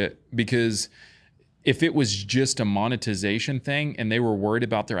bullshit, because if it was just a monetization thing and they were worried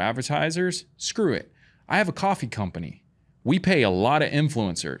about their advertisers, screw it. I have a coffee company. We pay a lot of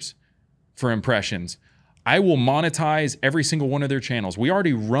influencers for impressions. I will monetize every single one of their channels. We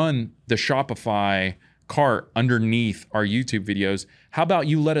already run the Shopify cart underneath our YouTube videos. How about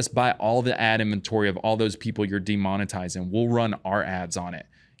you let us buy all the ad inventory of all those people you're demonetizing? We'll run our ads on it.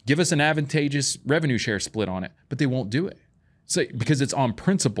 Give us an advantageous revenue share split on it, but they won't do it. So, because it's on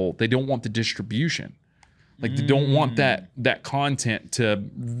principle, they don't want the distribution. Like they don't want that content to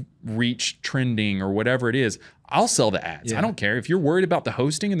reach trending or whatever it is. I'll sell the ads. I don't care. If you're worried about the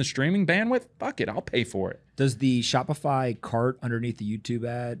hosting and the streaming bandwidth, fuck it, I'll pay for it. Does the Shopify cart underneath the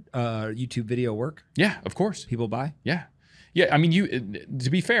YouTube video work? Yeah, of course. People buy? Yeah. Yeah, I mean, to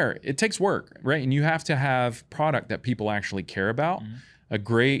be fair, it takes work, right? And you have to have product that people actually care about. A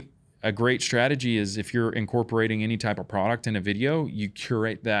great strategy is, if you're incorporating any type of product in a video, you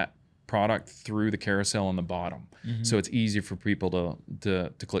curate that product through the carousel on the bottom, so it's easy for people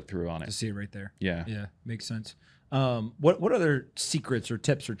to click through on it. To see it right there. Yeah, yeah, makes sense. What other secrets or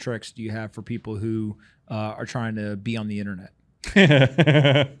tips or tricks do you have for people who are trying to be on the internet?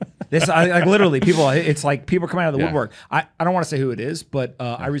 Like literally, people. It's like people are coming out of the woodwork. I don't want to say who it is, but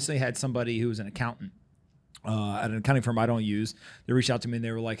I recently had somebody who was an accountant at an accounting firm I don't use. They reached out to me and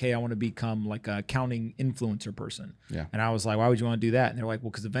they were like, hey, I want to become like a accounting influencer person. Yeah. And I was like, why would you want to do that? And they're like,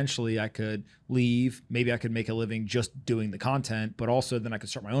 well, because eventually I could leave. Maybe I could make a living just doing the content, but also then I could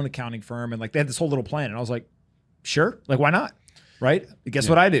start my own accounting firm. And like, they had this whole little plan. And I was like, sure. Like, why not? Right? Guess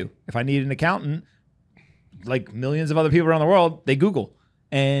what I do? If I need an accountant, like millions of other people around the world, they Google.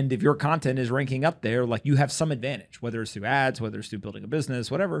 And if your content is ranking up there, like you have some advantage, whether it's through ads, whether it's through building a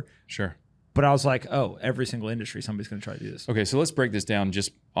business, whatever. Sure. But I was like, oh, every single industry, somebody's going to try to do this. Okay, so let's break this down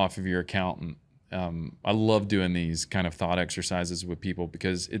just off of your accountant. I love doing these kind of thought exercises with people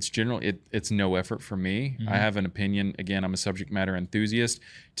because it's it's no effort for me. I have an opinion. Again, I'm a subject matter enthusiast.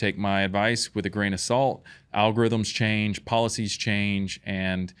 Take my advice with a grain of salt. Algorithms change, policies change,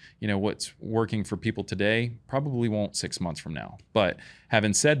 and what's working for people today probably won't 6 months from now. But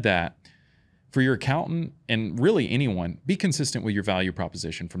having said that, for your accountant and really anyone, be consistent with your value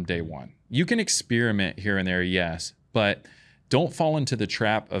proposition from day one. You can experiment here and there, yes, but don't fall into the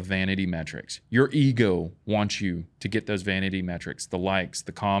trap of vanity metrics. Your ego wants you to get those vanity metrics, the likes,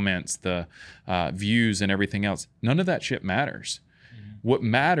 the comments, the views, and everything else. None of that shit matters. What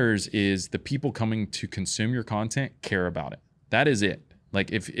matters is the people coming to consume your content care about it. That is it. Like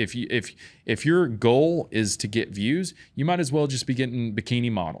if your goal is to get views, you might as well just be getting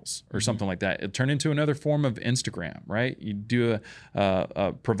bikini models or something like that. It'll turn into another form of Instagram, right? You do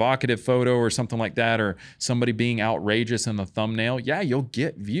a provocative photo or something like that, or somebody being outrageous in the thumbnail. Yeah, you'll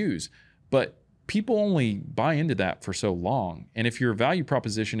get views, but people only buy into that for so long. And if your value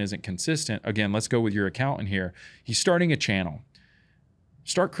proposition isn't consistent, again, let's go with your accountant here. He's starting a channel.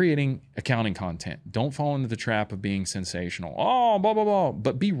 Start creating accounting content. Don't fall into the trap of being sensational. Oh, blah, blah, blah.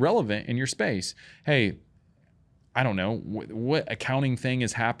 But be relevant in your space. Hey, I don't know what accounting thing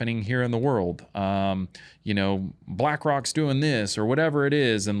is happening here in the world. BlackRock's doing this or whatever it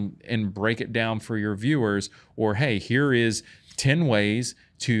is, and break it down for your viewers. Or, hey, here is 10 ways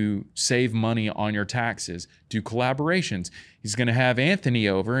to save money on your taxes. Do collaborations. He's going to have Anthony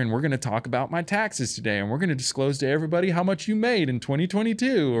over and we're going to talk about my taxes today, and we're going to disclose to everybody how much you made in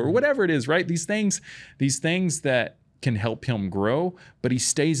 2022 or whatever it is, right? These things that can help him grow, but he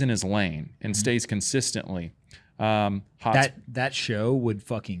stays in his lane and stays consistently That show would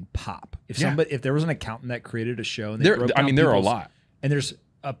fucking pop. If there was an accountant that created a show and they broke down I mean, there are a lot. And there's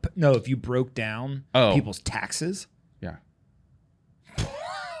if you broke down people's taxes. Yeah.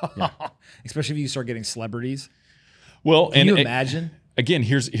 Especially if you start getting celebrities. Well, can you imagine? Again,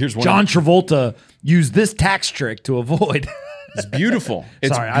 here's one. John Travolta used this tax trick to avoid. It's beautiful.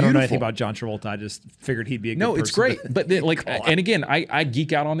 Sorry, I don't know anything about John Travolta. I just figured he'd be a good person. No, it's great. But and again, I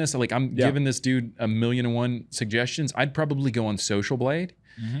geek out on this. Like I'm giving this dude 1,000,001 suggestions. I'd probably go on Social Blade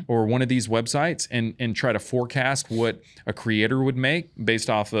or one of these websites and try to forecast what a creator would make based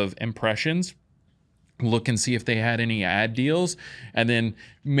off of impressions. Look and see if they had any ad deals, and then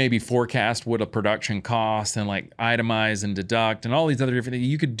maybe forecast what a production cost and like itemize and deduct and all these other different things.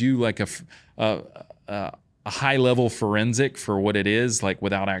 You could do like a high level forensic for what it is, like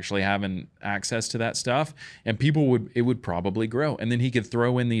without actually having access to that stuff, and it would probably grow. And then he could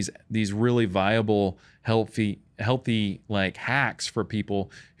throw in these really viable, healthy like hacks for people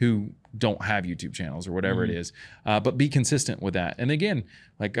who don't have YouTube channels or whatever it is, but be consistent with that. And again,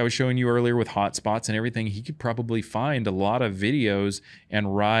 like I was showing you earlier with hotspots and everything, he could probably find a lot of videos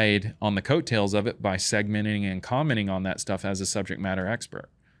and ride on the coattails of it by segmenting and commenting on that stuff as a subject matter expert.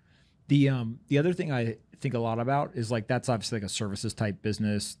 The other thing I think a lot about is like that's obviously like a services type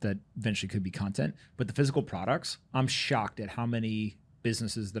business that eventually could be content, but the physical products, I'm shocked at how many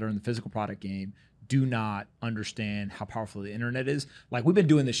businesses that are in the physical product game do not understand how powerful the internet is. Like we've been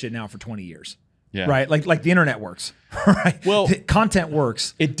doing this shit now for 20 years. Yeah. Right? Like the internet works. Right? Well, content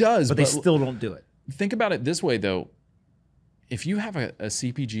works. It does, but they still don't do it. Think about it this way though. If you have a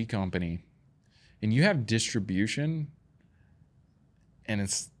CPG company and you have distribution and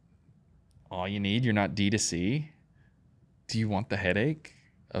it's all you need, you're not D2C, do you want the headache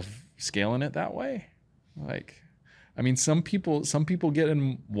of scaling it that way? Like, I mean, some people get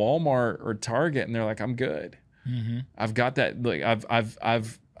in Walmart or Target and they're like, I'm good. I've got that. Like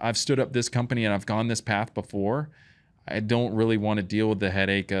I've stood up this company and I've gone this path before. I don't really want to deal with the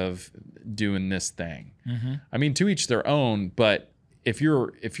headache of doing this thing. I mean, to each their own, but if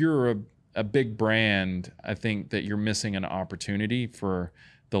you're a big brand, I think that you're missing an opportunity for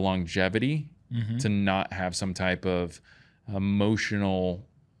the longevity to not have some type of emotional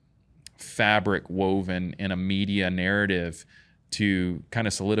fabric woven in a media narrative to kind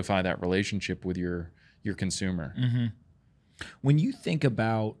of solidify that relationship with your consumer. When you think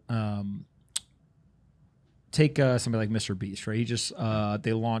about take somebody like MrBeast, right? He just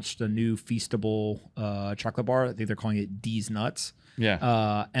they launched a new feastable chocolate bar. I think they're calling it D's Nuts.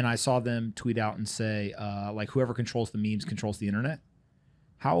 Yeah. And I saw them tweet out and say like whoever controls the memes controls the internet.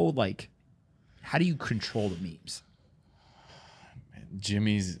 How do you control the memes?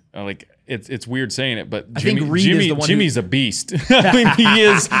 Jimmy's like it's weird saying it, but Jimmy's a beast. I mean, he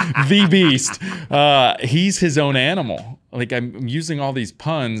is the beast. He's his own animal. Like I'm using all these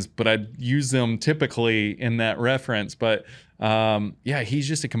puns, but I'd use them typically in that reference. But yeah, he's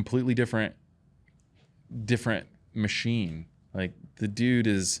just a completely different machine. Like the dude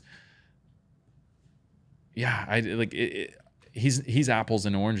is, he's apples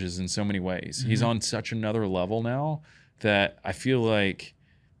and oranges in so many ways. He's on such another level now that I feel like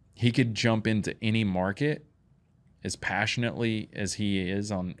he could jump into any market as passionately as he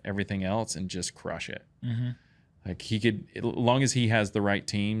is on everything else and just crush it. Like he could, as long as he has the right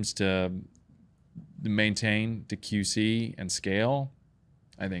teams to maintain, to QC and scale,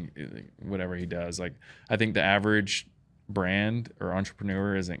 I think whatever he does, like I think the average brand or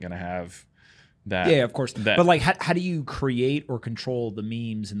entrepreneur isn't going to have that. Yeah, of course. But like, how do you create or control the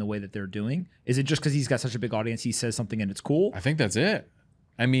memes in the way that they're doing? Is it just because he's got such a big audience, he says something and it's cool? I think that's it.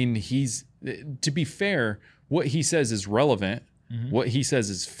 I mean, to be fair, what he says is relevant. What he says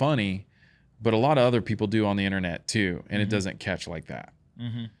is funny, but a lot of other people do on the internet too, and it doesn't catch like that.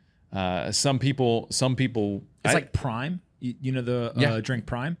 Some people. It's like Prime. You know the drink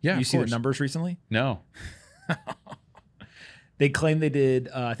Prime? Yeah, you see the numbers recently? No. They claim they did,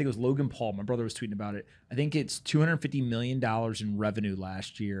 I think it was Logan Paul. My brother was tweeting about it. I think it's $250 million in revenue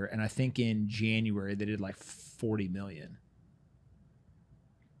last year. And I think in January, they did like $40 million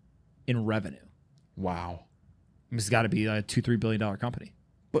in revenue. Wow. It's got to be a $2-3 billion company.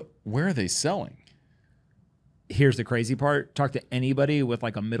 But where are they selling? Here's the crazy part. Talk to anybody with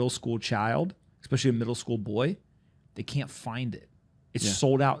like a middle school child, especially a middle school boy. They can't find it. It's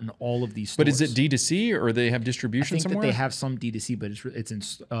sold out in all of these stores. But is it D2C or they have distribution somewhere? I think that they have some D2C, but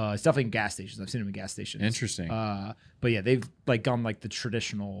it's definitely in gas stations. I've seen them in gas stations. Interesting. But yeah, they've like gone like the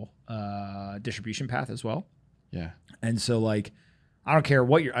traditional distribution path as well. Yeah. And so like, I don't care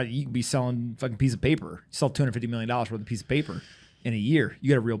what you can be selling fucking piece of paper. You sell $250 million worth of piece of paper in a year. You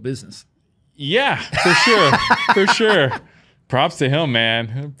got a real business. Yeah, for sure. For sure. Props to him,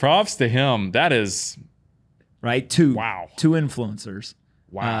 man. Props to him. That is right. Two wow. Two influencers.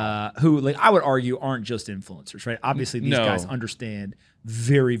 Wow. Who, like, I would argue aren't just influencers, right? Obviously, these guys understand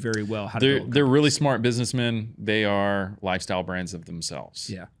very, very well how to build. They're really smart businessmen. They are lifestyle brands of themselves.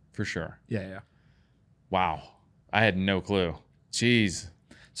 Yeah. For sure. Yeah. Wow. I had no clue. Jeez.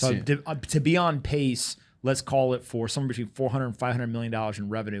 So to be on pace, let's call it for somewhere between $400 and $500 million in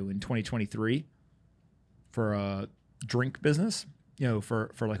revenue in 2023 for a drink business, for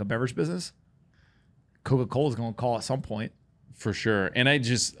like a beverage business. Coca-Cola is going to call at some point. For sure. And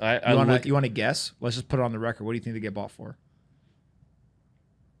you want to guess? Let's just put it on the record. What do you think they get bought for?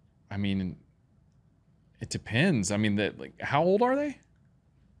 I mean, it depends. I mean, how old are they?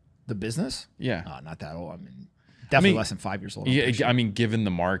 The business? Yeah. Not that old. I mean, definitely less than 5 years old. Yeah. I mean, given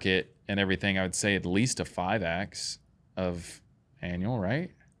the market and everything, I would say at least a 5x of annual, right?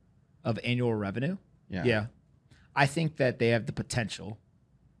 Of annual revenue? Yeah. Yeah. I think that they have the potential,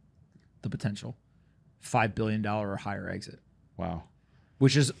 $5 billion or higher exit. Wow.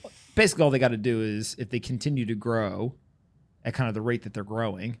 Which is basically all they got to do is, if they continue to grow at kind of the rate that they're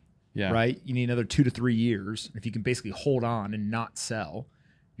growing, right? You need another 2 to 3 years. If you can basically hold on and not sell,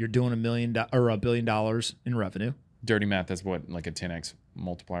 you're doing $1 billion in revenue. Dirty math, that's what, like a 10x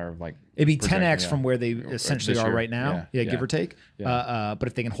multiplier of like. It'd be 10x from where they essentially are right now. Yeah, give or take. Yeah. But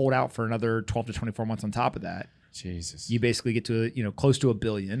if they can hold out for another 12 to 24 months on top of that, Jesus, you basically get to close to $1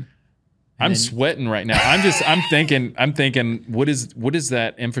 billion. I'm sweating right now. I'm thinking, what does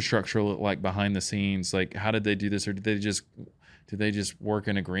that infrastructure look like behind the scenes? Like, how did they do this, or did they just work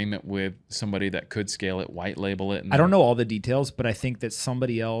in agreement with somebody that could scale it, white label it? I don't know all the details, but I think that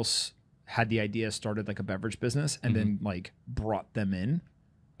somebody else had the idea, started like a beverage business, and then like brought them in.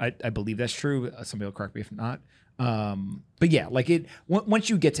 I believe that's true. Somebody will correct me if not. But yeah, like once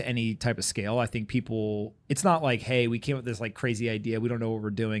you get to any type of scale, I think it's not like, hey, we came up with this like crazy idea, we don't know what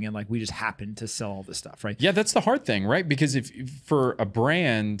we're doing, and like we just happen to sell all this stuff, right? Yeah, that's the hard thing, right? Because if for a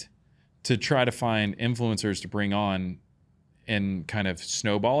brand to try to find influencers to bring on and kind of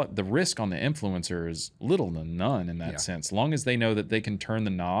snowball it, the risk on the influencer is little to none in that sense. As long as they know that they can turn the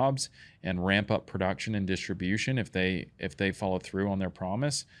knobs and ramp up production and distribution if they follow through on their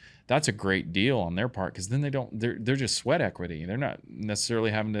promise, that's a great deal on their part, because then they're just sweat equity. They're not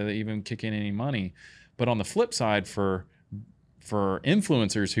necessarily having to even kick in any money. But on the flip side, for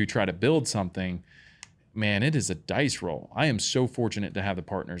influencers who try to build something, man, it is a dice roll. I am so fortunate to have the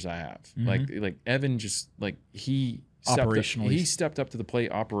partners I have. Like Evan, just like he stepped up to the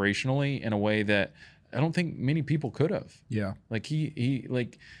plate operationally in a way that I don't think many people could have. Yeah. Like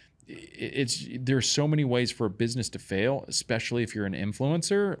there's so many ways for a business to fail, especially if you're an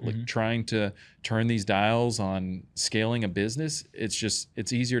influencer, like trying to turn these dials on scaling a business.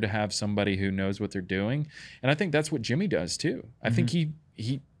 It's easier to have somebody who knows what they're doing. And I think that's what Jimmy does too. I think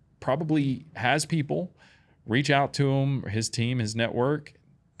he probably has people reach out to him, his team, his network,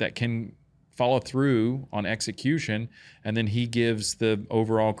 that can follow through on execution, and then he gives the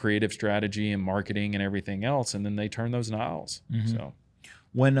overall creative strategy and marketing and everything else, and then they turn those dials. So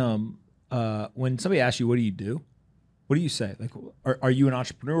when somebody asks you, what do you do? What do you say? Like, are you an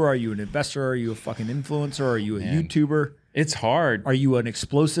entrepreneur? Are you an investor? Are you a fucking influencer? Are you a YouTuber? It's hard. Are you an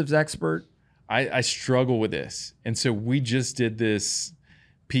explosives expert? I struggle with this. And so we just did this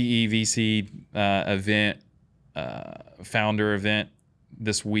PEVC event, founder event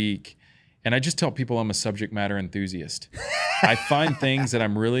this week. And I just tell people I'm a subject matter enthusiast. I find things that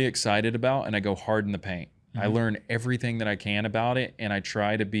I'm really excited about and I go hard in the paint. I learn everything that I can about it, and I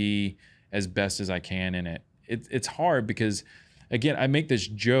try to be as best as I can in it. It's hard because, again, I make this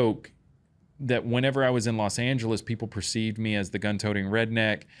joke that whenever I was in Los Angeles, people perceived me as the gun-toting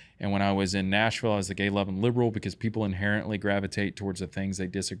redneck, and when I was in Nashville, as the gay-loving liberal, because people inherently gravitate towards the things they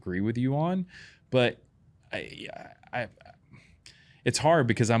disagree with you on. But it's hard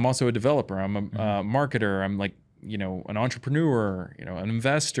because I'm also a developer. I'm a marketer. I'm like, an entrepreneur, an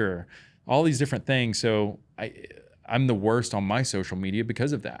investor, all these different things. So I'm the worst on my social media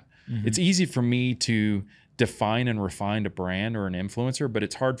because of that. It's easy for me to define and refine a brand or an influencer, but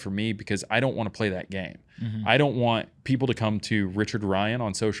it's hard for me because I don't want to play that game. I don't want people to come to Richard Ryan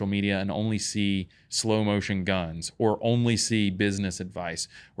on social media and only see slow motion guns, or only see business advice,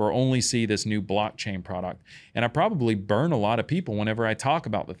 or only see this new blockchain product. And I probably burn a lot of people whenever I talk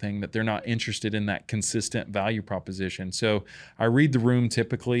about the thing that they're not interested in that consistent value proposition. So I read the room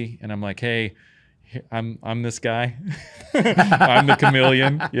typically, and I'm like, hey, I'm this guy. I'm the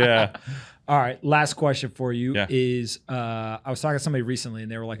chameleon. Yeah. All right. Last question for you Yeah. is, I was talking to somebody recently and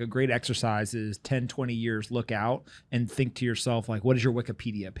they were like, a great exercise is 10, 20 years, look out and think to yourself, like, what does your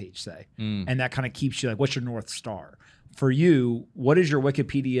Wikipedia page say? And that kind of keeps you like, what's your North Star? For you, what does your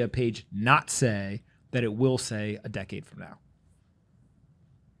Wikipedia page not say that it will say a decade from now?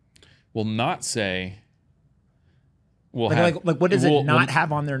 Will not say. Will like what does it not will,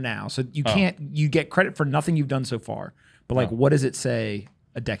 have on there now? So you can't, you get credit for nothing you've done so far, but like, what does it say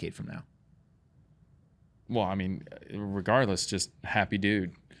a decade from now? Well, I mean, regardless, just happy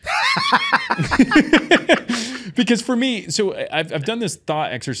dude. Because for me, so I've done this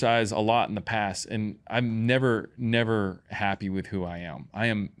thought exercise a lot in the past, and I'm never happy with who I am. I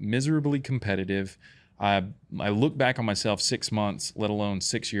am miserably competitive. I look back on myself 6 months, let alone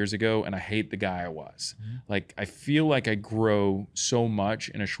 6 years ago, and I hate the guy I was. Like, I feel like I grow so much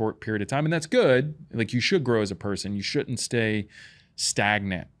in a short period of time, and that's good. Like, you should grow as a person. You shouldn't stay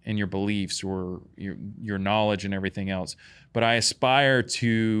stagnant in your beliefs or your knowledge and everything else. But I aspire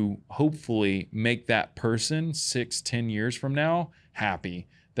to hopefully make that person 6-10 years from now happy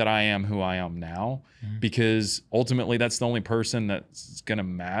that I am who I am now, because ultimately that's the only person that's going to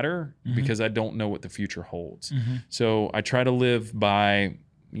matter, because I don't know what the future holds. So I try to live by,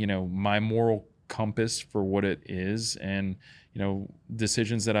 my moral compass for what it is, and,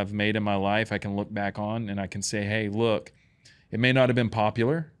 decisions that I've made in my life, I can look back on and I can say, hey, look, it may not have been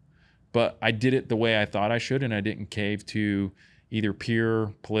popular, but I did it the way I thought I should, and I didn't cave to either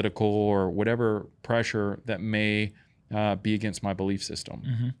peer, political, or whatever pressure that may be against my belief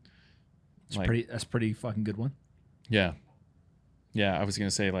system. That's pretty fucking good one. Yeah. Yeah, I was going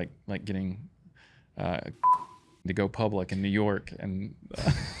to say like getting to go public in New York. And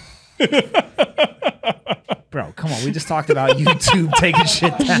Bro, come on. We just talked about YouTube taking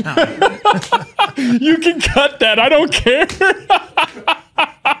shit down. You can cut that. I don't care.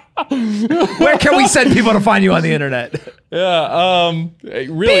 Where can we send people to find you on the internet? Yeah,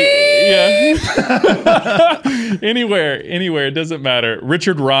 really, yeah. Anywhere. It doesn't matter.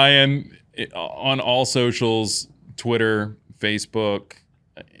 Richard Ryan on all socials, Twitter, Facebook,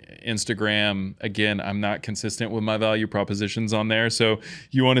 Instagram. Again, I'm not consistent with my value propositions on there. So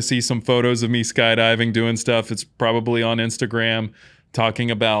you want to see some photos of me skydiving, doing stuff, it's probably on Instagram,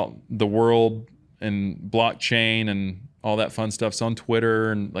 talking about the world and blockchain and all that fun stuff's on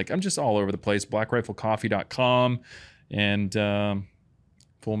Twitter. And like, I'm just all over the place. blackriflecoffee.com and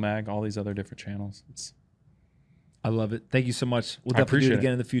Full Mag, all these other different channels. I love it. Thank you so much. We'll definitely do it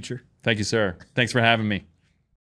again in the future. Thank you, sir. Thanks for having me.